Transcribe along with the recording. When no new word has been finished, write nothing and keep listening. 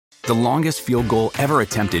The longest field goal ever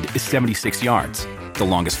attempted is 76 yards. The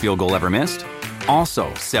longest field goal ever missed?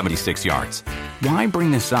 Also 76 yards. Why bring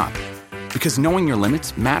this up? Because knowing your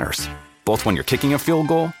limits matters, both when you're kicking a field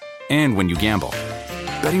goal and when you gamble.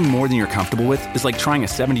 Betting more than you're comfortable with is like trying a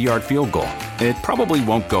 70-yard field goal. It probably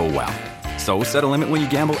won't go well. So set a limit when you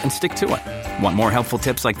gamble and stick to it. Want more helpful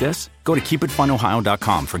tips like this? Go to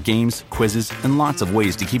keepitfunohio.com for games, quizzes, and lots of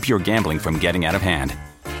ways to keep your gambling from getting out of hand.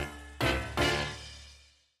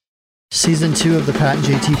 Season 2 of the Pat and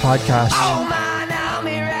JT podcast. Oh man, I'm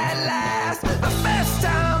here at last. The best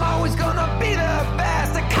time, always gonna be the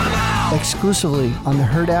best. Come on! Exclusively on the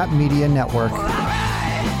Herd App Media Network.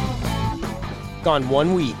 Gone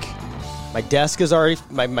 1 week. My desk is already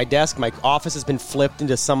my office has been flipped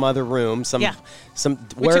into some other room.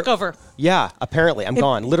 We took over. Yeah, apparently I'm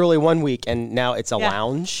gone. Literally 1 week, and now it's a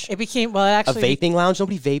lounge. It became actually a vaping lounge.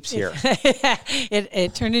 Nobody vapes here.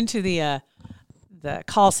 It turned into the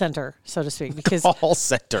call center, so to speak, because call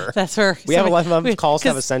center. That's where we have a lot of calls to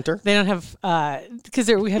have a center. They don't have because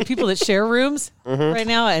we have people that share rooms right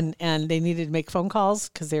now, and they needed to make phone calls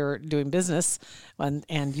because they were doing business,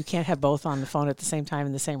 and you can't have both on the phone at the same time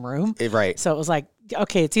in the same room. Right. So it was like,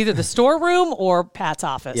 okay, it's either the storeroom or Pat's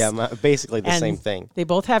office. Yeah, basically the same thing. They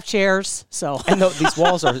both have chairs, so and these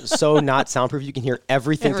walls are so not soundproof. You can hear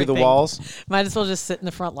everything through the walls. Might as well just sit in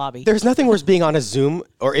the front lobby. There's nothing worse being on a Zoom,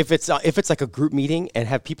 or if it's like a group meeting and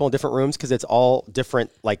have people in different rooms because it's all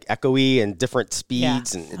different, like echoey and different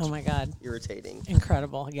speeds, and it's oh my god, irritating.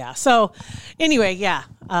 Incredible, yeah. So anyway, yeah.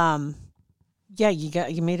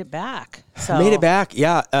 You made it back. So made it back.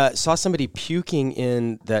 Yeah. Saw somebody puking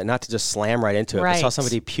in the, not to just slam right into it, right. But saw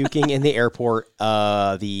somebody puking in the airport.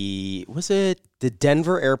 The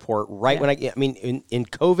Denver airport, right when in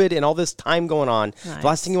COVID and all this time going on, nice. The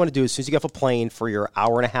last thing you want to do as soon as you get off a plane for your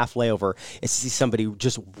hour and a half layover is to see somebody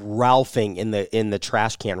just ralphing in the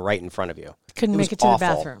trash can right in front of you. Couldn't make it to awful.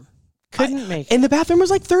 the bathroom. Couldn't make it. And the bathroom was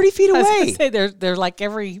like 30 feet away. I was going to say they're like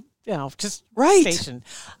every, just right. station.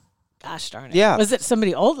 Gosh darn it. Yeah. Was it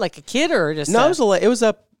somebody old, like a kid, or just No, it was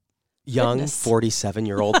a young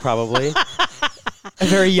 47-year-old probably.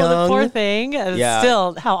 Very young. Well, the poor thing.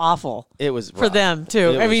 Still, how awful. It was rough. For them,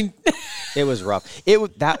 too. It was rough. It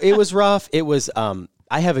was rough. It was,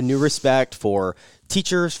 I have a new respect for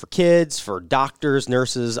teachers, for kids, for doctors,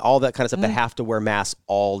 nurses, all that kind of stuff that have to wear masks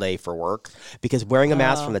all day for work. Because wearing a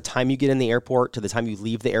mask from the time you get in the airport to the time you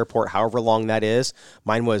leave the airport, however long that is,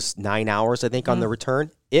 mine was 9 hours, I think, on the return.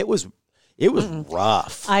 It was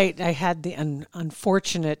rough. I had the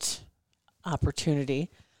unfortunate opportunity.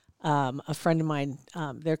 A friend of mine,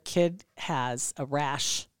 their kid has a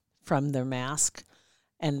rash from their mask,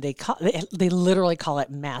 and they literally call it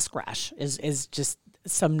mask rash. Is just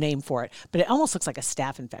some name for it, but it almost looks like a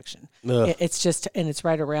staph infection. It's just, and it's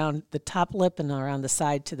right around the top lip and around the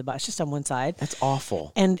side to the bottom. It's just on one side. That's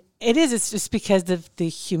awful. And it's just because of the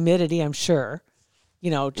humidity, I'm sure,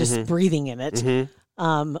 just breathing in it.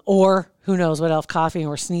 Or who knows what else, coughing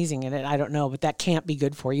or sneezing in it. I don't know, but that can't be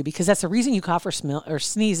good for you because that's the reason you cough or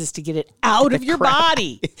sneeze is to get it out of your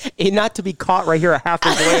body. And not to be caught right here a half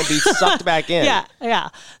inch away and be sucked back in. Yeah.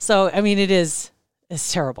 So,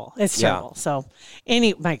 it's terrible. It's terrible. So,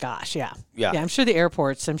 my gosh, yeah. I'm sure the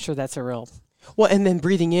airports, that's a real. Well, and then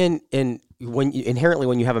breathing in, and when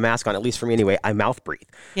you have a mask on, at least for me anyway, I mouth breathe.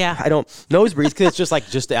 Yeah. I don't nose breathe because it's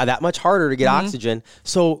just that much harder to get oxygen.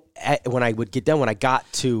 So when I would get done, when I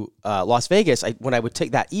got to Las Vegas, when I would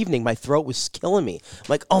take that evening, my throat was killing me. I'm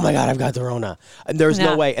like, oh my God, I've got the Rona. And there's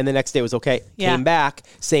no way. And the next day it was okay. Yeah. Came back,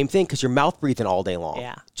 same thing, because you're mouth breathing all day long.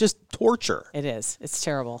 Yeah. Just torture. It is. It's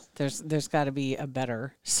terrible. There's got to be a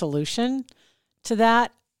better solution to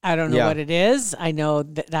that. I don't know what it is. I know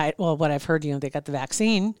that what I've heard, they got the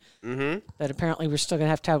vaccine, but apparently we're still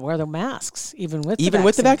going to have wear the masks even with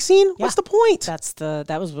the vaccine. Yeah. What's the point?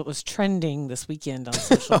 That was what was trending this weekend on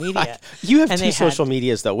social media. You have two social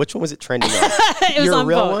medias though. Which one was it trending on? It was on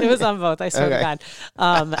both. It was on both. I swear to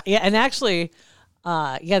God. And actually,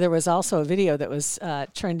 there was also a video that was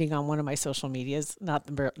trending on one of my social medias, not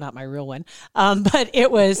my real one, but it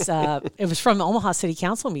was from the Omaha City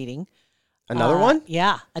Council meeting. Another one?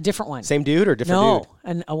 Yeah, a different one. Same dude or different dude? No,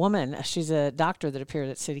 and a woman. She's a doctor that appeared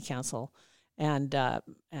at City Council, and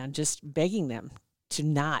just begging them to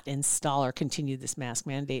not install or continue this mask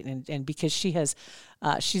mandate, and because she's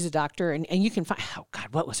a doctor, and you can find. Oh God,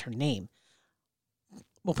 what was her name?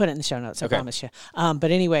 We'll put it in the show notes. I promise you.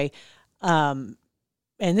 But anyway.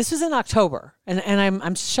 And this was in October, and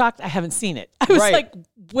I'm shocked I haven't seen it. I was like,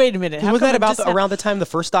 wait a minute. Was that around the time the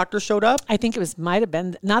first doctor showed up? I think it might have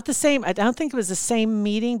been not the same. I don't think it was the same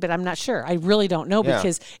meeting, but I'm not sure. I really don't know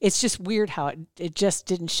because it's just weird how it just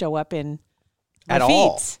didn't show up in my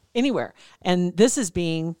feeds. anywhere. And this is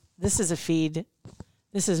a feed.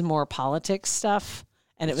 This is more politics stuff.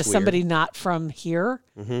 And it was somebody not from here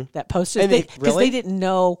that posted it because they didn't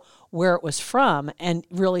know where it was from. And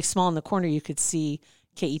really small in the corner, you could see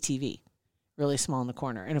KETV, really small in the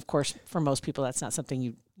corner. And of course, for most people, that's not something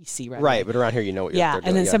you see right away. But around here, you know what they're doing.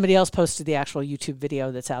 And then somebody else posted the actual YouTube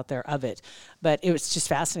video that's out there of it. But it was just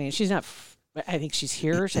fascinating. She's not, I think she's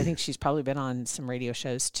here. I think she's probably been on some radio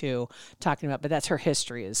shows too, talking about, but that's her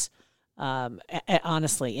history is,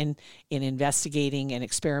 honestly, in investigating and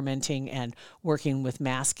experimenting and working with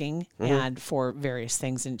masking and for various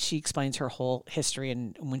things. And she explains her whole history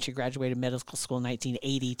and when she graduated medical school in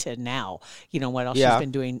 1980 to now, what else she's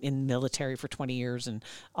been doing in the military for 20 years and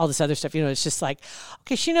all this other stuff. It's just like,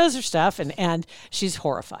 okay, she knows her stuff and she's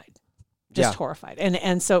horrified, horrified.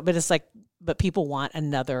 And so, but it's like, but people want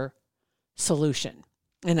another solution.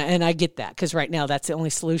 And I get that because right now that's the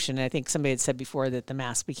only solution. And I think somebody had said before that the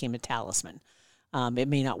mask became a talisman. It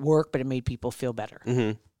may not work, but it made people feel better.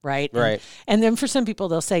 Right? Right. And then for some people,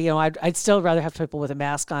 they'll say, I'd still rather have people with a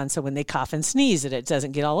mask on so when they cough and sneeze that it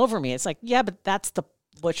doesn't get all over me. It's like, yeah, but that's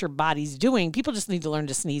what your body's doing. People just need to learn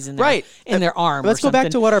to sneeze in their arm. Let's go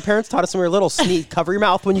back to what our parents taught us when we were little. Sneeze, cover your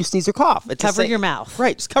mouth when you sneeze or cough. Cover your mouth.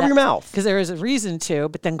 Right, just cover your mouth. Because there is a reason to,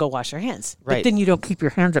 but then go wash your hands. Right. But then you don't keep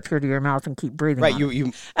your hands up here to your mouth and keep breathing. Right,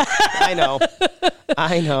 you I know.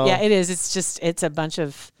 Yeah, it is. It's a bunch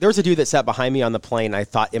of... There was a dude that sat behind me on the plane. I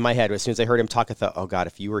thought in my head, as soon as I heard him talk, I thought, oh God,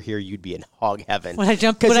 if you were here, you'd be in hog heaven. Would I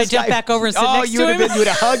jump back over and sit next to him? You would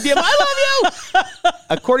have hugged him. I love you!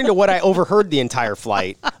 According to what I overheard the entire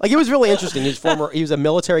flight. Like, it was really interesting. He was a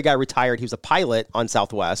military guy, retired. He was a pilot on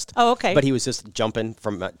Southwest. Oh, okay. But he was just jumping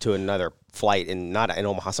from to another flight not in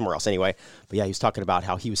Omaha, somewhere else anyway. But yeah, he was talking about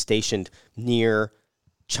how he was stationed near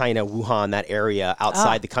China, Wuhan, that area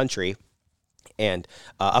outside the country. And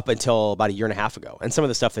up until about a year and a half ago. And some of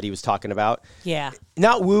the stuff that he was talking about. Yeah.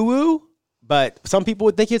 Not woo-woo, but some people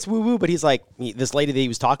would think it's woo-woo. But he's like, this lady that he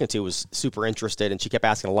was talking to was super interested, and she kept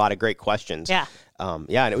asking a lot of great questions. Yeah.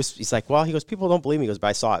 And he's like, well, he goes, people don't believe me. He goes, but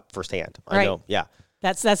I saw it firsthand. Right. I know. Yeah.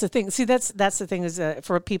 That's the thing. See, that's the thing is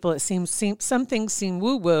for people, it seems some things seem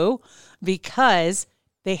woo-woo because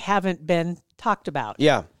they haven't been talked about.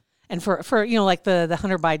 Yeah. And for like the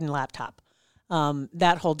Hunter Biden laptop.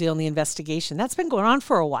 That whole deal in the investigation, that's been going on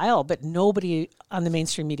for a while, but nobody on the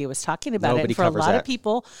mainstream media was talking about it. And for a lot of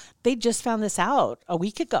people, they just found this out a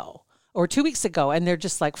week ago or 2 weeks ago, and they're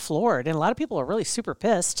just like floored. And a lot of people are really super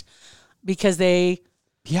pissed because they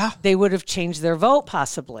would have changed their vote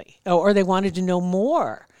possibly, or they wanted to know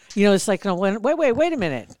more. It's like, wait a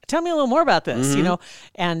minute, tell me a little more about this.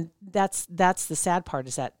 And that's the sad part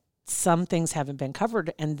is that some things haven't been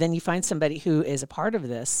covered, and then you find somebody who is a part of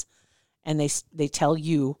this. And they tell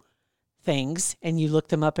you things, and you look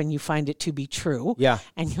them up, and you find it to be true. Yeah.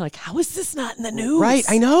 And you're like, how is this not in the news? Right.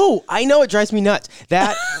 I know. It drives me nuts.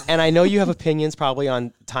 That, and I know you have opinions probably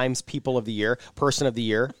on Times People of the Year, Person of the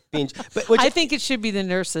Year. I think it should be the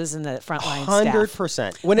nurses and the frontline staff.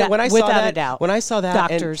 100%. When I saw without that, a doubt. When I saw that,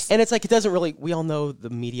 doctors, and it's like it doesn't really. We all know the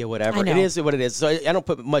media, whatever. I know. It is what it is. So I don't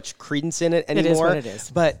put much credence in it anymore. It is what it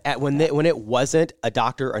is. But when it wasn't a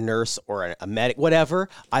doctor, a nurse, or a medic, whatever,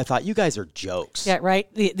 I thought you guys are jokes. Yeah,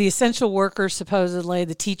 right. The essential workers, supposedly,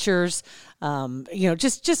 the teachers.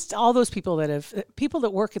 Just all those people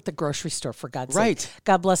that work at the grocery store, for God's sake.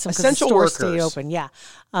 God bless them because the stores stay open. Yeah.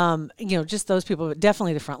 Just those people, but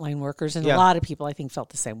definitely the frontline workers. And a lot of people, I think, felt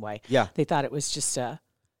the same way. Yeah. They thought it was just a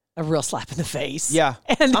real slap in the face. Yeah.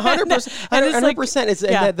 And 100%. 100%.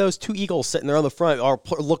 It's those two eagles sitting there on the front are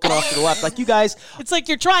looking off to the left. Like, you guys. It's like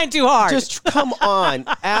you're trying too hard. Just come on.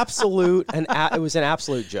 It was an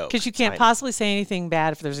absolute joke. Because you can't possibly say anything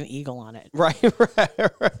bad if there's an eagle on it. Right.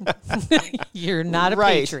 You're not a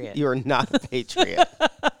patriot. You're not a patriot.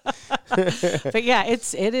 But yeah,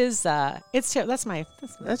 it's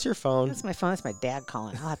that's your phone. That's my phone. That's my dad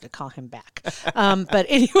calling. I'll have to call him back. But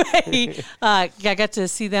anyway, I got to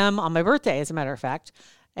see them on my birthday, as a matter of fact,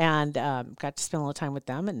 and got to spend a little time with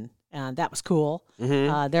them, and that was cool.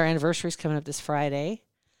 Mm-hmm. Their anniversary's coming up this Friday,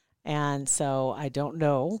 and so I don't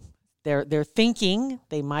know. They're thinking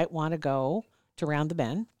they might want to go to Round the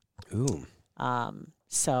Bend. Ooh.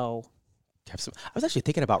 So. I was actually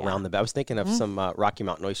thinking about Round the Bend. I was thinking of some Rocky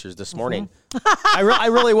Mountain oysters this morning. I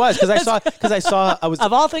really was because I saw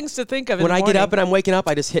of all things to think of. When I get up and I'm waking up,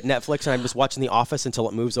 I just hit Netflix and I'm just watching The Office until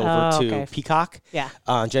it moves over to Peacock. Yeah.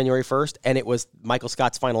 On January 1st, and it was Michael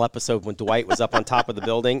Scott's final episode when Dwight was up on top of the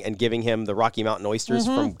building and giving him the Rocky Mountain oysters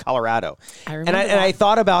from Colorado. I remember and I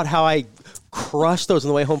thought about how I crushed those on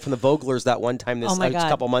the way home from the Vogelers that one time a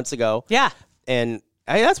couple months ago. Yeah. And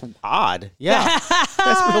Hey, that's odd. Yeah,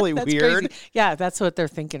 that's really That's weird. crazy. Yeah, that's what they're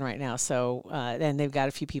thinking right now. So, and they've got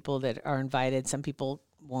a few people that are invited. Some people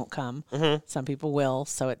won't come. Some people will.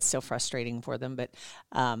 So it's still frustrating for them. But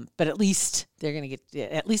at least they're going to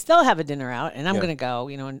get. At least they'll have a dinner out, and I'm going to go.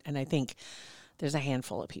 You know, and I think there's a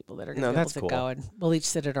handful of people that are going to be able to go, and we'll each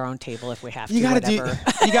sit at our own table if we have to. You got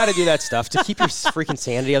to do that stuff to keep your freaking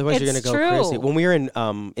sanity. Otherwise, you're going to go crazy. When we were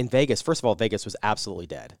in Vegas, first of all, Vegas was absolutely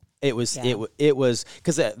dead. It was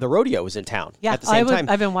because the rodeo was in town at the same time.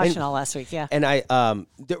 I've been watching all last week. Yeah, and I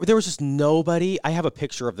there was just nobody. I have a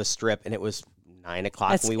picture of the strip, and it was 9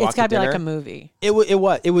 o'clock when we walked. It's got to be dinner. like a movie. It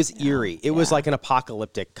was eerie. It was like an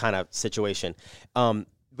apocalyptic kind of situation.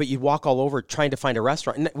 But you'd walk all over trying to find a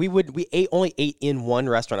restaurant. And we only ate in one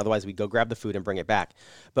restaurant. Otherwise, we'd go grab the food and bring it back.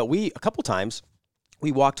 But a couple times,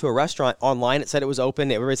 we walked to a restaurant online. It said it was open.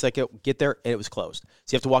 Everybody's like, get there, and it was closed.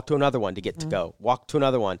 So you have to walk to another one to get to go. Walk to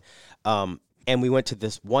another one. And we went to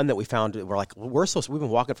this one that we found. We're like, we've been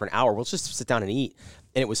walking for an hour. We'll just sit down and eat.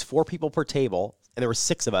 And it was 4 people per table, and there were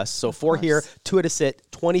 6 of us. So 4 here, 2 at a sit,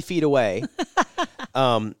 20 feet away.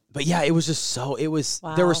 But yeah, it was just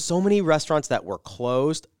there were so many restaurants that were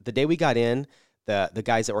closed. The day we got in, the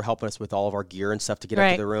guys that were helping us with all of our gear and stuff to get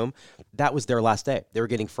up to the room, that was their last day. They were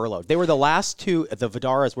getting furloughed. They were the last 2 at the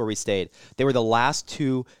Vidaras where we stayed. They were the last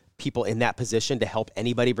 2 people in that position to help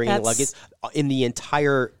anybody bring in luggage in the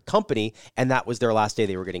entire company, and that was their last day.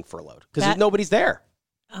 They were getting furloughed because nobody's there.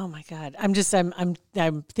 Oh my God!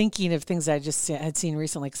 I'm thinking of things I just had seen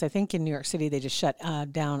recently because I think in New York City they just shut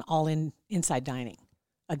down all inside dining.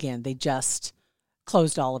 Again, they just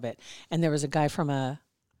closed all of it, and there was a guy from a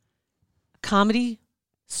comedy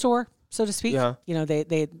store, so to speak. Yeah. You know, they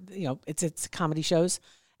it's comedy shows,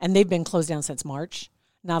 and they've been closed down since March,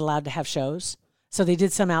 not allowed to have shows. So they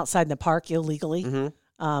did some outside in the park illegally.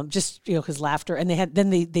 Just because laughter, and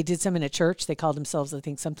they did some in a church. They called themselves, I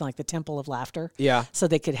think, something like the Temple of Laughter. Yeah. So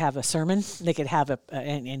they could have a sermon, they could have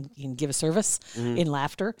and give a service in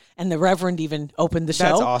laughter, and the Reverend even opened the show.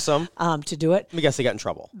 That's awesome. To do it. I guess they got in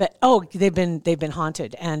trouble. But they've been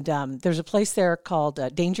haunted, and there's a place there called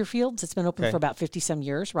Dangerfields. It's been open for about 50 some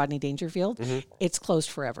years. Rodney Dangerfield. It's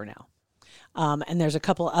closed forever now, and there's a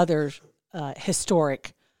couple other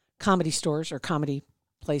historic comedy stores or comedy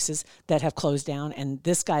places that have closed down, and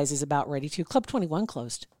this guy's is about ready to. Club 21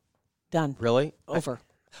 closed. Done. Really? Over.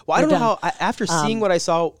 I don't know how, after seeing what I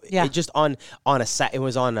saw, it just it wasn't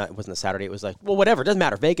a Saturday, it was like, well, whatever, it doesn't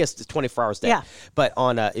matter. Vegas is 24 hours a day. Yeah. But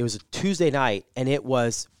it was a Tuesday night, and it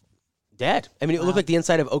was dead. I mean, it looked like the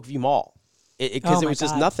inside of Oakview Mall. Because it was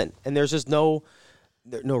just nothing. And there's just no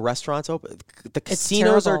restaurants open. The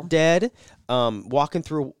casinos are dead. Walking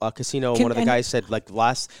through a casino, one of the guys said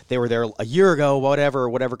they were there a year ago,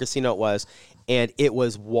 whatever casino it was, and it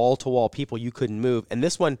was wall to wall people. You couldn't move. And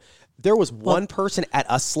this one, there was one person at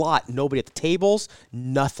a slot, nobody at the tables,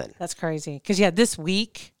 nothing. That's crazy. Because this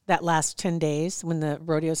week, that last 10 days when the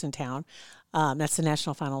rodeo's in town, that's the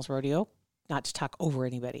National Finals Rodeo. Not to talk over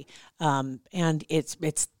anybody, and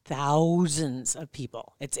it's thousands of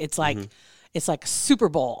people. It's like it's like Super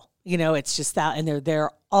Bowl. You know, it's just that, and they're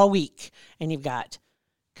there all week, and you've got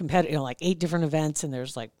like 8 different events, and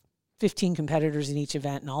there's like 15 competitors in each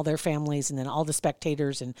event, and all their families, and then all the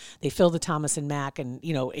spectators, and they fill the Thomas and Mack, and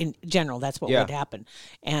in general, that's what would happen.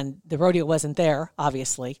 And the rodeo wasn't there,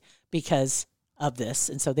 obviously, because of this,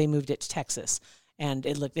 and so they moved it to Texas. And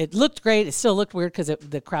it looked great. It still looked weird because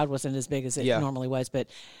the crowd wasn't as big as it normally was, but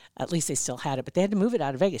at least they still had it. But they had to move it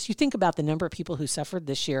out of Vegas. You think about the number of people who suffered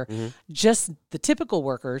this year, just the typical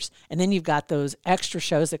workers, and then you've got those extra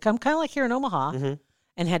shows that come kind of like here in Omaha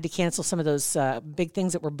and had to cancel some of those big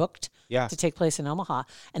things that were booked to take place in Omaha.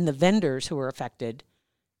 And the vendors who were affected,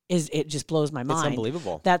 it just blows my mind. It's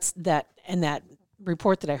unbelievable. That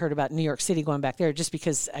report that I heard about New York City going back there, just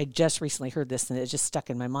because I just recently heard this and it just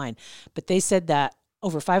stuck in my mind. But they said that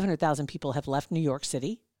over 500,000 people have left New York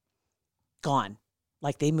City, gone,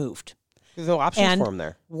 like they moved. There's no options for them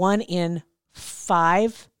there. 1 in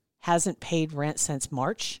 5 hasn't paid rent since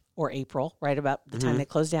March or April, right about the time they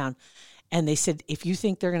closed down. And they said, if you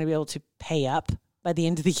think they're going to be able to pay up by the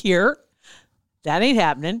end of the year, that ain't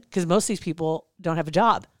happening because most of these people don't have a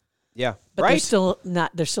job. Yeah, but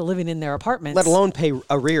they're still living in their apartments. Let alone pay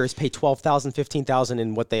arrears, pay $12,000, $15,000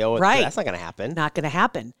 in what they owe. Right, that's not going to happen. Not going to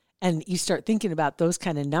happen. And you start thinking about those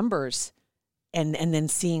kind of numbers, and then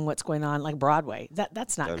seeing what's going on, like Broadway.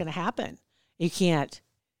 That's not going to happen. You can't.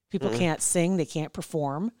 People can't sing. They can't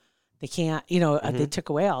perform. They can't. They took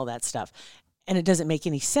away all that stuff, and it doesn't make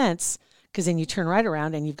any sense because then you turn right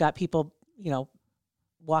around and you've got people,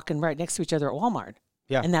 walking right next to each other at Walmart.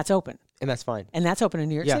 Yeah, and that's open. And that's fine. And that's open in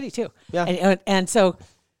New York City, too. Yeah. And so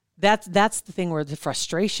that's the thing where the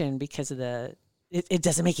frustration because of it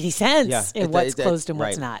doesn't make any sense. Yeah, and what's closed and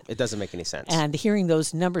what's not. It doesn't make any sense. And hearing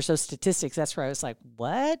those numbers, those statistics, that's where I was like,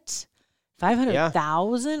 what?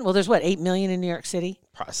 500,000? Well, there's 8 million in New York City?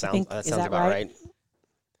 That sounds about right.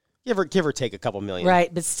 Give or take a couple million.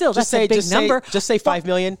 Right, but still, that's a big number. Just say 5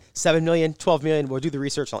 million, 7 million, 12 million. We'll do the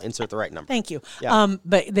research. I'll insert the right number. Thank you. Yeah.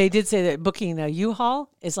 But they did say that booking a U-Haul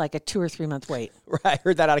is like a 2 or 3 month wait. Right, I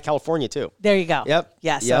heard that out of California too. There you go. Yep.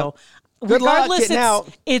 Yeah, so Good luck regardless, getting out.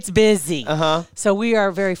 It's busy. Uh-huh. So we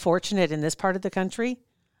are very fortunate in this part of the country.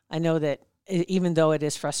 I know that even though it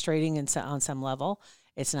is frustrating on some level,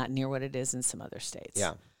 it's not near what it is in some other states.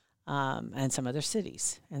 Yeah. And some other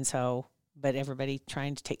cities. And so, but everybody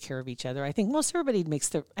trying to take care of each other. I think most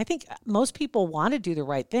people want to do the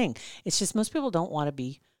right thing. It's just most people don't want to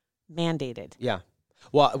be mandated. Yeah.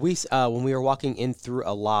 Well, when we were walking in through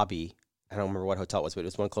a lobby, I don't remember what hotel it was, but it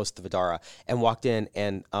was one close to Vdara, and walked in,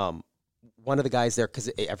 and one of the guys there, because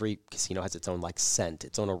every casino has its own scent,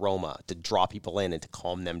 its own aroma to draw people in and to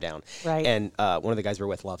calm them down. Right. And one of the guys we're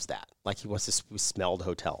with loves that. He wants to smell the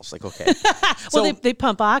hotels. Okay. Well, they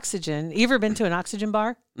pump oxygen. You ever been to an oxygen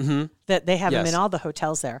bar? Mm-hmm. That they have them Yes. in all the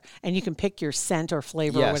hotels there, and you can pick your scent or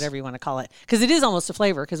flavor or Yes. whatever you want to call it, because it is almost a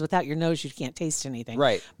flavor. Because without your nose, you can't taste anything.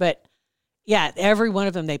 Right. But yeah, every one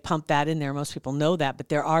of them they pump that in there. Most people know that, but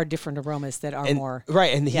there are different aromas that are more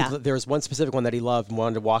right. And there was one specific one that he loved and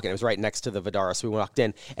wanted to walk in. It was right next to the Vdara, so we walked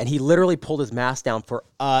in, and he literally pulled his mask down for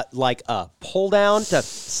a pull down to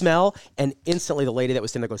smell, and instantly the lady that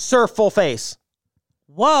was standing there goes, "Sir, full face."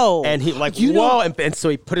 Whoa! And he whoa, and so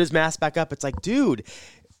he put his mask back up. It's dude.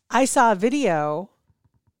 I saw a video.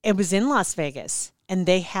 It was in Las Vegas, and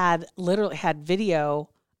they had literally had video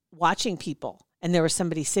watching people. And there was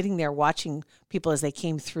somebody sitting there watching people as they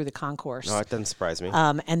came through the concourse. No, it doesn't surprise me.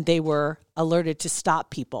 And they were alerted to stop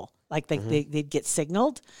people. They'd get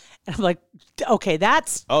signaled. And I'm like, okay,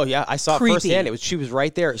 that's oh, yeah. I saw creepy. it firsthand. She was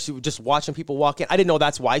right there. She was just watching people walk in. I didn't know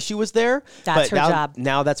that's why she was there. That's her job.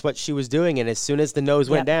 Now that's what she was doing. And as soon as the nose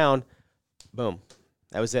went down, boom.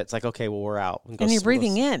 That was it. It's okay, well, we're out. And you're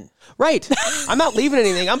breathing in. Right. I'm not leaving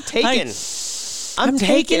anything. I'm taking. I'm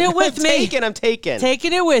taking it with me. I'm taking.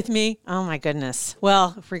 Taking it with me. Oh, my goodness.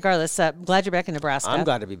 Well, regardless, I'm glad you're back in Nebraska. I'm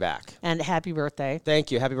glad to be back. And happy birthday.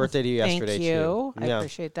 Thank you. Happy birthday to you yesterday, Thank you. too. I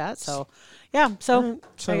appreciate that. So, yeah. So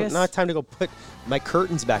I guess, now it's time to go put my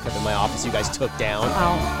curtains back up in my office you guys took down.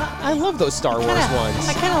 Oh. I love those Star Wars ones.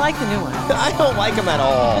 I kind of like the new one. I don't like them at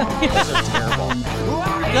all. Those are terrible.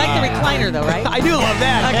 You like the recliner, though, right? I do love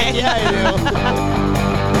that. Okay. Yeah, I do.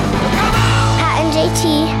 Pat and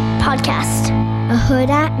JT Podcast, a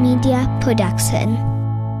Huda Media Production.